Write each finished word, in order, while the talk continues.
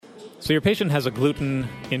So your patient has a gluten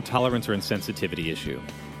intolerance or insensitivity issue.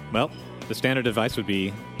 Well, the standard advice would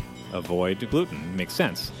be avoid gluten. Makes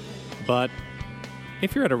sense. But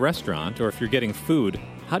if you're at a restaurant or if you're getting food,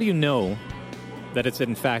 how do you know that it's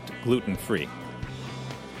in fact gluten-free?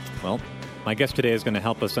 Well, my guest today is going to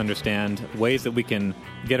help us understand ways that we can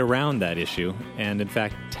get around that issue and, in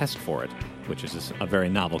fact, test for it, which is a very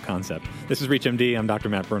novel concept. This is ReachMD. I'm Dr.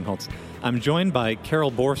 Matt Birnholz. I'm joined by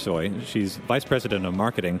Carol Borsoy. She's Vice President of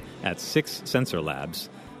Marketing at Six Sensor Labs.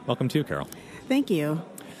 Welcome to you, Carol. Thank you.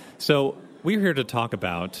 So we're here to talk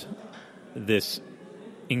about this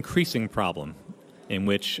increasing problem in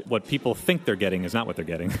which what people think they're getting is not what they're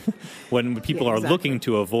getting. When people are looking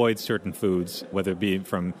to avoid certain foods, whether it be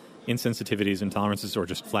from insensitivities, intolerances, or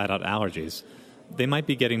just flat-out allergies, they might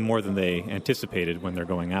be getting more than they anticipated when they're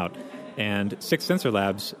going out. And Six Sensor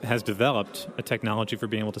Labs has developed a technology for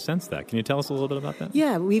being able to sense that. Can you tell us a little bit about that?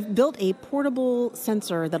 Yeah, we've built a portable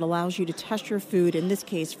sensor that allows you to test your food. In this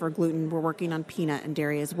case, for gluten, we're working on peanut and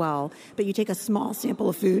dairy as well. But you take a small sample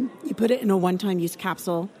of food, you put it in a one-time use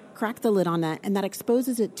capsule, crack the lid on that, and that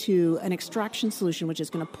exposes it to an extraction solution, which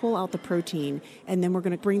is going to pull out the protein, and then we're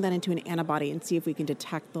going to bring that into an antibody and see if we can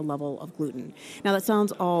detect the level of gluten. Now, that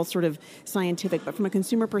sounds all sort of scientific, but from a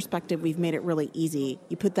consumer perspective, we've made it really easy.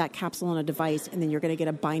 You put that capsule on a device, and then you're going to get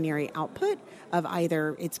a binary output of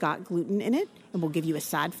either it's got gluten in it, and we'll give you a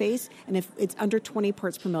sad face, and if it's under 20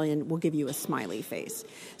 parts per million, we'll give you a smiley face.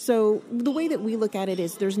 So the way that we look at it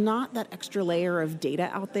is there's not that extra layer of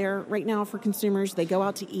data out there right now for consumers. They go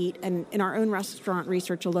out to eat, and in our own restaurant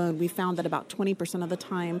research alone, we found that about 20% of the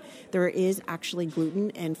time there is actually gluten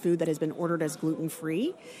in food that has been ordered as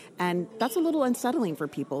gluten-free, and that's a little unsettling for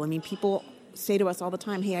people. I mean, people say to us all the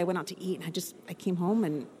time, hey, I went out to eat, and I came home,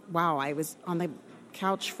 and wow, I was on the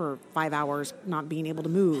couch for 5 hours not being able to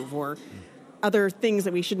move, or other things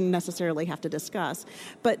that we shouldn't necessarily have to discuss.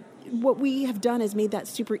 But what we have done is made that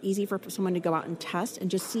super easy for someone to go out and test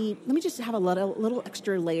and just see, let me just have a little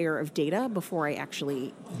extra layer of data before I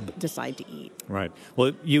actually decide to eat. Right.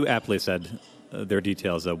 Well, you aptly said there are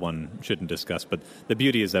details that one shouldn't discuss, but the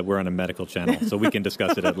beauty is that we're on a medical channel, so we can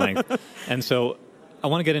discuss it at length. And so I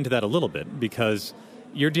want to get into that a little bit because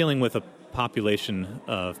you're dealing with a population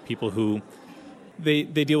of people who they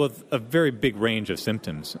deal with a very big range of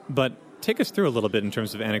symptoms, but take us through a little bit in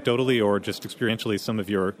terms of anecdotally or just experientially some of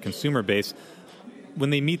your consumer base.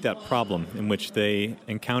 When they meet that problem in which they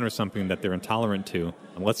encounter something that they're intolerant to,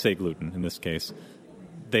 let's say gluten in this case,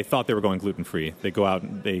 they thought they were going gluten-free. They go out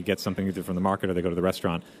and they get something either from the market or they go to the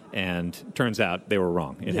restaurant, and turns out they were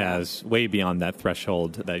wrong. It has way beyond that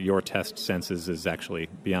threshold that your test senses is actually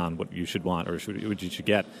beyond what you should want or what you should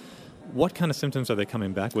get. What kind of symptoms are they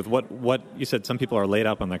coming back with? What you said? Some people are laid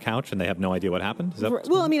up on their couch and they have no idea what happened. Is that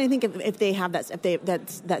well, I mean, I think if they have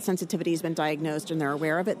that sensitivity has been diagnosed and they're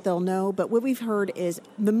aware of it, they'll know. But what we've heard is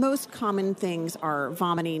the most common things are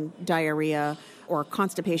vomiting, diarrhea, or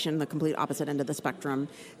constipation, the complete opposite end of the spectrum,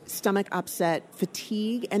 stomach upset,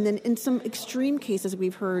 fatigue, and then in some extreme cases,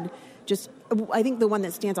 we've heard I think the one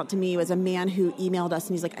that stands out to me was a man who emailed us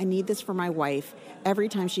and he's like, I need this for my wife. Every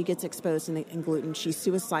time she gets exposed in gluten, she's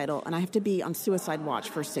suicidal and I have to be on suicide watch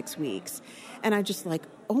for 6 weeks. And I'm just like,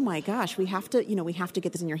 oh my gosh, we have to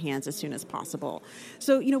get this in your hands as soon as possible.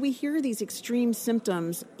 So, we hear these extreme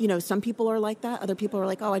symptoms. Some people are like that. Other people are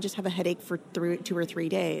like, oh, I just have a headache for 2 or 3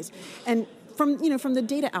 days. And from the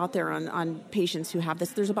data out there on patients who have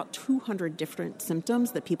this, there's about 200 different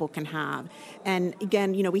symptoms that people can have. And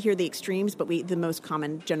again, we hear the extremes, but the most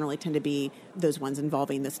common generally tend to be those ones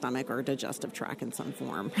involving the stomach or digestive tract in some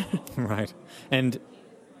form. Right. And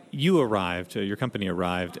your company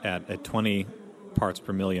arrived at a 20 parts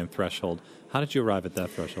per million threshold. How did you arrive at that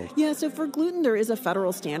threshold? Yeah, so for gluten, there is a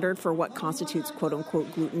federal standard for what constitutes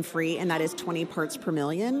quote-unquote gluten-free, and that is 20 parts per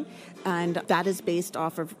million. And that is based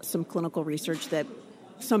off of some clinical research that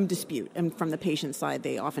some dispute. And from the patient side,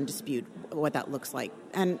 they often dispute what that looks like.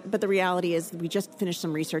 But the reality is we just finished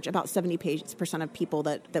some research. About 70% of people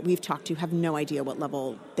that we've talked to have no idea what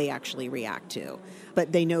level they actually react to.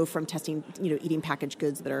 But they know from testing, eating packaged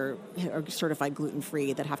goods that are certified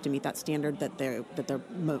gluten-free that have to meet that standard that they're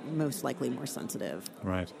most likely more sensitive.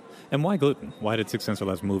 Right. And why gluten? Why did Six Sensor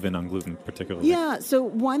Labs move in on gluten particularly? Yeah, so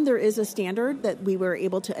one, there is a standard that we were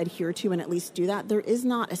able to adhere to and at least do that. There is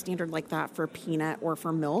not a standard like that for peanut or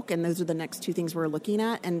for milk, and those are the next two things we're looking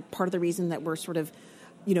at. And part of the reason that we're sort of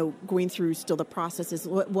going through still the process is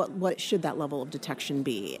what should that level of detection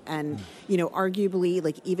be? And, arguably,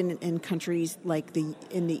 like even in countries like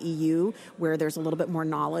in the EU, where there's a little bit more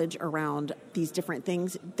knowledge around these different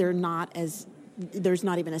things, they're not as there's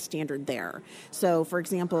not even a standard there. So, for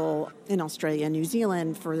example, in Australia and New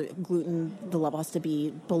Zealand, for gluten, the level has to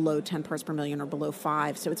be below 10 parts per million or below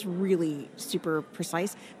 5. So it's really super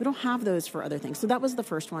precise. We don't have those for other things. So that was the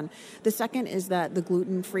first one. The second is that the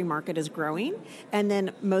gluten-free market is growing. And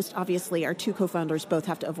then most obviously, our two co-founders both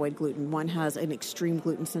have to avoid gluten. One has an extreme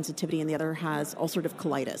gluten sensitivity and the other has ulcerative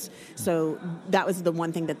colitis. So that was the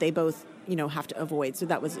one thing that they both have to avoid. So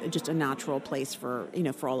that was just a natural place for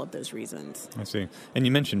all of those reasons. I see. And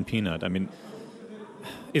you mentioned peanut. I mean,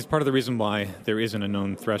 is part of the reason why there isn't a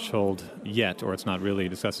known threshold yet, or it's not really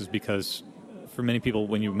discussed, is because for many people,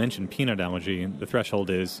 when you mention peanut allergy, the threshold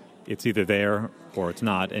is it's either there or it's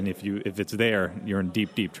not, and if it's there, you're in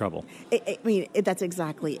deep, deep trouble. That's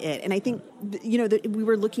exactly it. And I think, we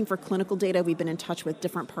were looking for clinical data. We've been in touch with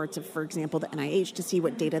different parts of, for example, the NIH to see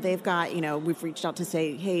what data they've got. We've reached out to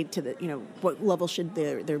say, hey, what level should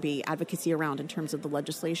there be advocacy around in terms of the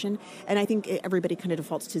legislation? And I think everybody kind of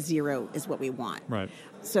defaults to 0 is what we want. Right.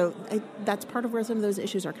 So that's part of where some of those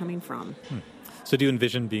issues are coming from. So do you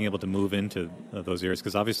envision being able to move into those areas?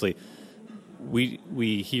 Because obviously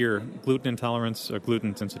we hear gluten intolerance or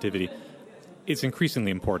gluten sensitivity. It's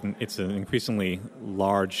increasingly important. It's an increasingly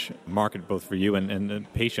large market both for you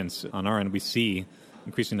and patients. On our end, we see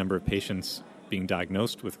increasing number of patients being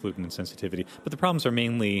diagnosed with gluten sensitivity. But the problems are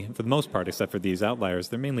mainly, for the most part, except for these outliers,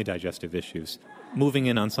 they're mainly digestive issues. Moving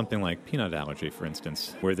in on something like peanut allergy, for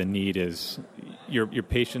instance, where the need is your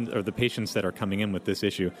patient or the patients that are coming in with this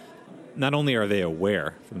issue, not only are they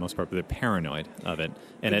aware, for the most part, but they're paranoid of it.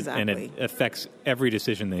 And, exactly. it affects every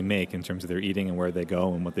decision they make in terms of their eating and where they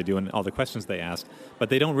go and what they do and all the questions they ask. But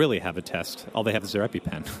they don't really have a test. All they have is their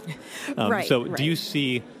EpiPen. Right. Do you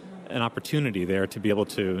see an opportunity there to be able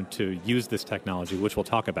to use this technology, which we'll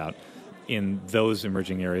talk about, in those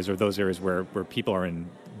emerging areas or those areas where people are in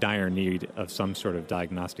dire need of some sort of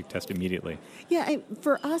diagnostic test immediately? Yeah,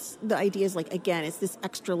 for us, the idea is it's this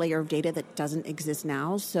extra layer of data that doesn't exist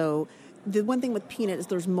now. So the one thing with peanut is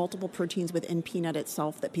there's multiple proteins within peanut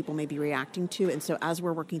itself that people may be reacting to. And so as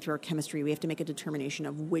we're working through our chemistry, we have to make a determination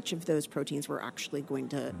of which of those proteins we're actually going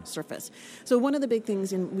to surface. So one of the big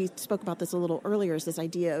things, and we spoke about this a little earlier, is this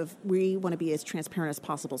idea of we want to be as transparent as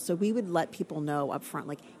possible. So we would let people know up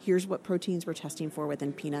front, here's what proteins we're testing for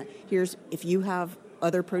within peanut. Here's, if you have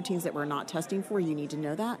other proteins that we're not testing for, you need to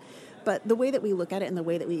know that. But the way that we look at it and the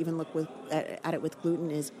way that we even look at it with gluten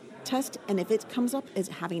is test, and if it comes up as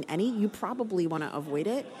having any, you probably want to avoid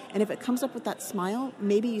it. And if it comes up with that smile,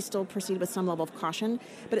 maybe you still proceed with some level of caution,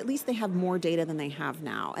 but at least they have more data than they have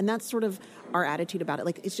now. And that's sort of our attitude about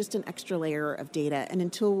it. It's just an extra layer of data. And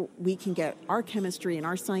until we can get our chemistry and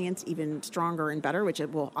our science even stronger and better, which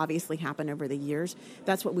it will obviously happen over the years,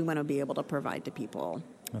 that's what we want to be able to provide to people.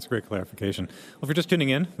 That's great clarification. Well, if you're just tuning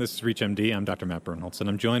in, this is ReachMD. I'm Dr. Matt Bernholtz, and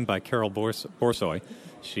I'm joined by Carol Boursoy.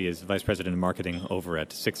 She is Vice President of Marketing over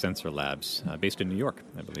at Six Sensor Labs, based in New York,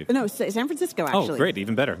 I believe. No, San Francisco, actually. Oh, great,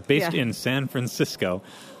 even better. Based in San Francisco,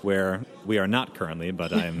 where we are not currently,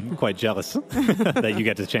 but I'm quite jealous that you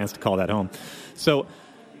get the chance to call that home. So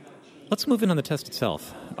let's move in on the test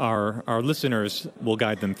itself. Our listeners will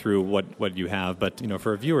guide them through what you have, but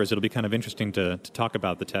for our viewers, it'll be kind of interesting to talk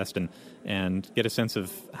about the test and get a sense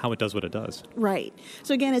of how it does what it does. Right.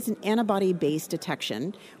 So again, it's an antibody-based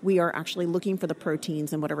detection. We are actually looking for the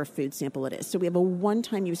proteins in whatever food sample it is. So we have a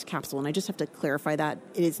one-time use capsule, and I just have to clarify that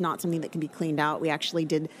it is not something that can be cleaned out. We actually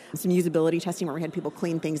did some usability testing where we had people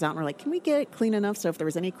clean things out, and we're like, can we get it clean enough so if there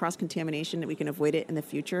was any cross-contamination that we can avoid it in the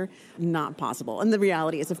future? Not possible. And the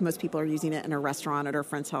reality is if most people are using it in a restaurant at our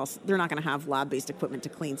friend's house, they're not going to have lab-based equipment to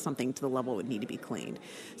clean something to the level it would need to be cleaned.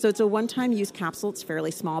 So it's a one-time use capsule. It's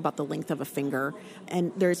fairly small, about the length of a finger.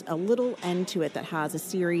 And there's a little end to it that has a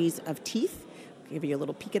series of teeth. I'll give you a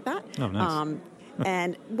little peek at that. Oh, nice.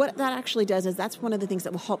 And what that actually does is that's one of the things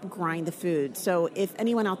that will help grind the food. So if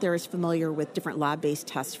anyone out there is familiar with different lab-based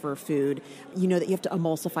tests for food, you know that you have to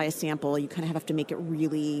emulsify a sample. You kind of have to make it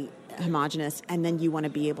really homogeneous, and then you want to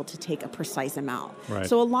be able to take a precise amount. Right.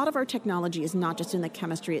 So a lot of our technology is not just in the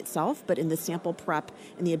chemistry itself, but in the sample prep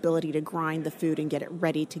and the ability to grind the food and get it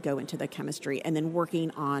ready to go into the chemistry, and then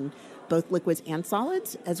working on both liquids and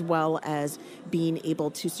solids, as well as being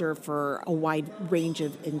able to serve for a wide range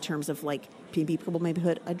of, in terms of people maybe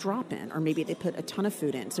put a drop in, or maybe they put a ton of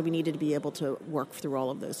food in. So we needed to be able to work through all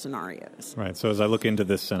of those scenarios. Right. So as I look into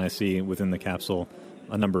this and I see within the capsule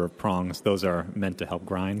a number of prongs, those are meant to help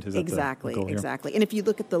grind? Is that exactly, the goal here? Exactly. And if you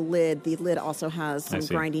look at the lid also has some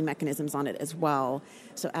grinding mechanisms on it as well.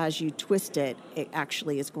 So as you twist it, it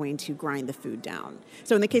actually is going to grind the food down.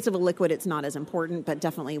 So in the case of a liquid, it's not as important, but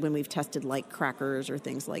definitely when we've tested like crackers or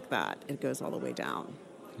things like that, it goes all the way down.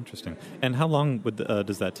 Interesting. And how long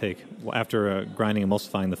does that take? After grinding,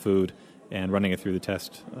 emulsifying the food and running it through the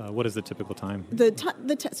test, what is the typical time?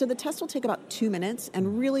 So the test will take about 2 minutes,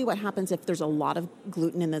 and really what happens if there's a lot of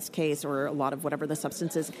gluten in this case, or a lot of whatever the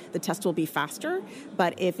substance is, the test will be faster.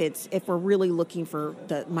 But if we're really looking for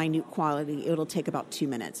the minute quality, it'll take about 2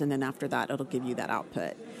 minutes, and then after that, it'll give you that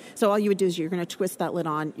output. So all you would do is you're going to twist that lid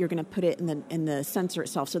on, you're going to put it in the sensor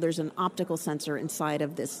itself. So there's an optical sensor inside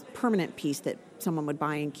of this permanent piece that someone would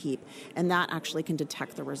buy and keep, and that actually can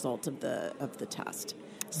detect the results of the test.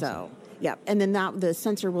 So, yeah, and then the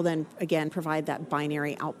sensor will then, again, provide that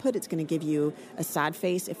binary output. It's going to give you a sad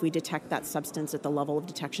face if we detect that substance at the level of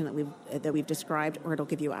detection that we've described, or it'll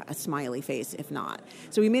give you a smiley face if not.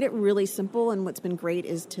 So we made it really simple, and what's been great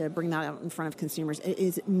is to bring that out in front of consumers. It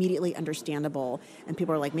is immediately understandable, and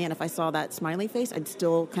people are like, man, if I saw that smiley face, I'd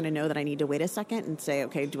still kind of know that I need to wait a second and say,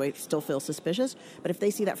 okay, do I still feel suspicious? But if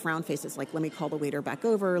they see that frown face, it's like, let me call the waiter back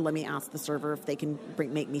over, let me ask the server if they can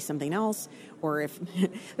make me something else, or if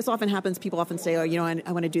this often happens, people often say, oh,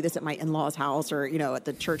 I want to do this at my in-laws' house, or, at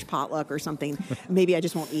the church potluck or something. Maybe I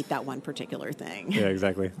just won't eat that one particular thing. Yeah,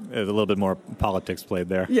 exactly. There's a little bit more politics played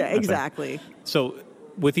there. Yeah, exactly. So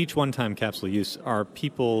with each one-time capsule use, are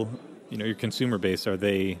people, your consumer base, are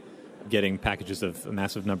they getting packages of a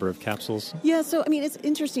massive number of capsules? Yeah, so, it's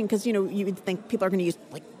interesting because, you would think people are going to use,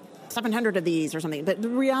 700 of these or something. But the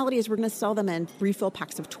reality is we're going to sell them in refill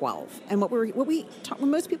packs of 12. And when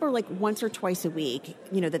most people are once or twice a week,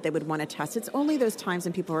 that they would want to test, it's only those times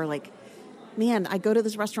when people are like, man, I go to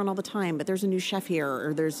this restaurant all the time, but there's a new chef here,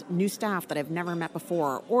 or there's new staff that I've never met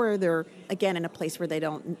before, or they're, again, in a place where they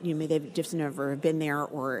don't, they've just never been there,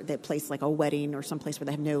 or they place like a wedding or someplace where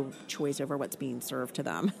they have no choice over what's being served to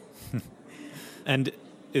them. And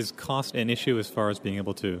is cost an issue as far as being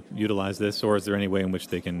able to utilize this, or is there any way in which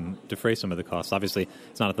they can defray some of the costs? Obviously,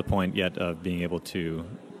 it's not at the point yet of being able to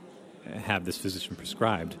have this physician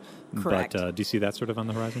prescribed. Correct. But do you see that sort of on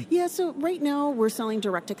the horizon? Yeah, so right now we're selling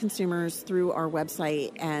direct to consumers through our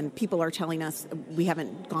website, and people are telling us, we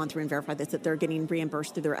haven't gone through and verified this, that they're getting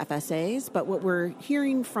reimbursed through their FSAs. But what we're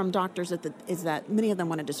hearing from doctors is that many of them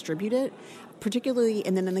want to distribute it, particularly,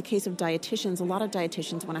 and then in the case of dietitians, a lot of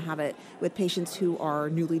dietitians want to have it with patients who are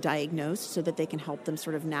newly diagnosed so that they can help them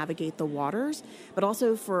sort of navigate the waters, but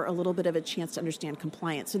also for a little bit of a chance to understand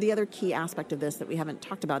compliance. So the other key aspect of this that we haven't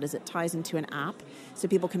talked about is it ties into an app, so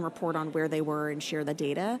people can report on where they were and share the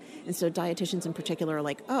data. And so dietitians in particular are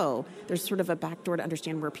like, oh, there's sort of a backdoor to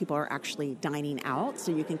understand where people are actually dining out,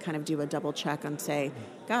 so you can kind of do a double check and say,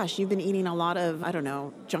 gosh, you've been eating a lot of,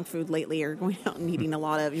 junk food lately, or going out and eating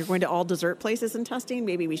you're going to all dessert places and testing,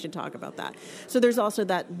 maybe we should talk about that. So there's also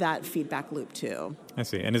that feedback loop too. I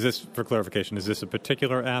see. And is this, for clarification, is this a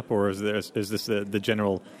particular app, or is this the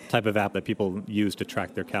general type of app that people use to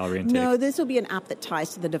track their calorie intake? No, this will be an app that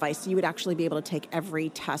ties to the device. So you would actually be able to take every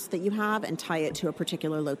test that you have and tie it to a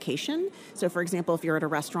particular location. So for example, if you're at a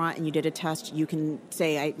restaurant and you did a test, you can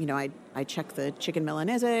say, I checked the chicken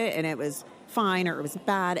milanese and it was fine or it was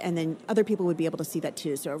bad, and then other people would be able to see that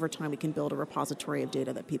too. So over time we can build a repository of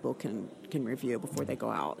data that people can review before they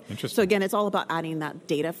go out. Interesting. So again, it's all about adding that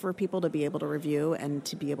data for people to be able to review and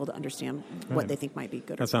to be able to understand what they think might be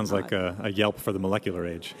good. That sounds like a Yelp for the molecular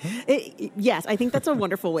age. Yes, I think that's a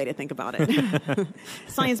wonderful way to think about it.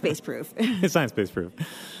 Science-based proof. Science-based proof.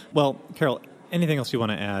 Well, Carol, anything else you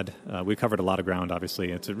want to add? We covered a lot of ground,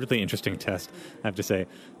 obviously. It's a really interesting test, I have to say.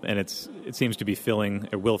 And it seems to be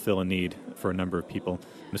will fill a need for a number of people,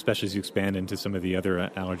 and especially as you expand into some of the other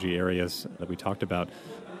allergy areas that we talked about.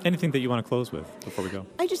 Anything that you want to close with before we go?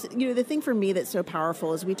 I just, the thing for me that's so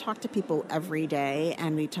powerful is we talk to people every day,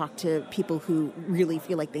 and we talk to people who really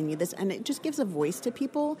feel like they need this, and it just gives a voice to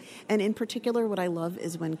people. And in particular, what I love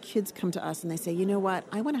is when kids come to us and they say, you know what,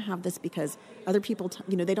 I want to have this because other people,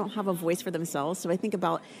 they don't have a voice for themselves. So I think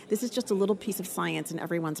about this is just a little piece of science in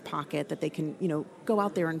everyone's pocket that they can, go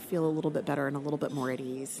out there and feel a little bit better and a little bit more at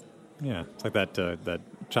ease. Yeah, it's like that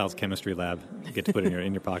child's chemistry lab you get to put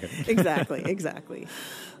in your pocket. Exactly.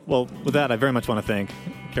 Well, with that, I very much want to thank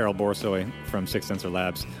Carol Boursoy from Six Sensor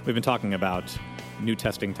Labs. We've been talking about new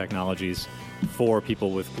testing technologies for people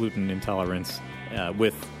with gluten intolerance,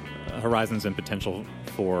 with horizons and potential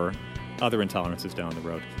for other intolerances down the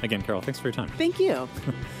road. Again, Carol, thanks for your time. Thank you.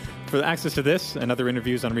 For access to this and other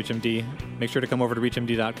interviews on ReachMD, make sure to come over to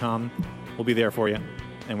reachmd.com. We'll be there for you,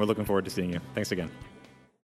 and we're looking forward to seeing you. Thanks again.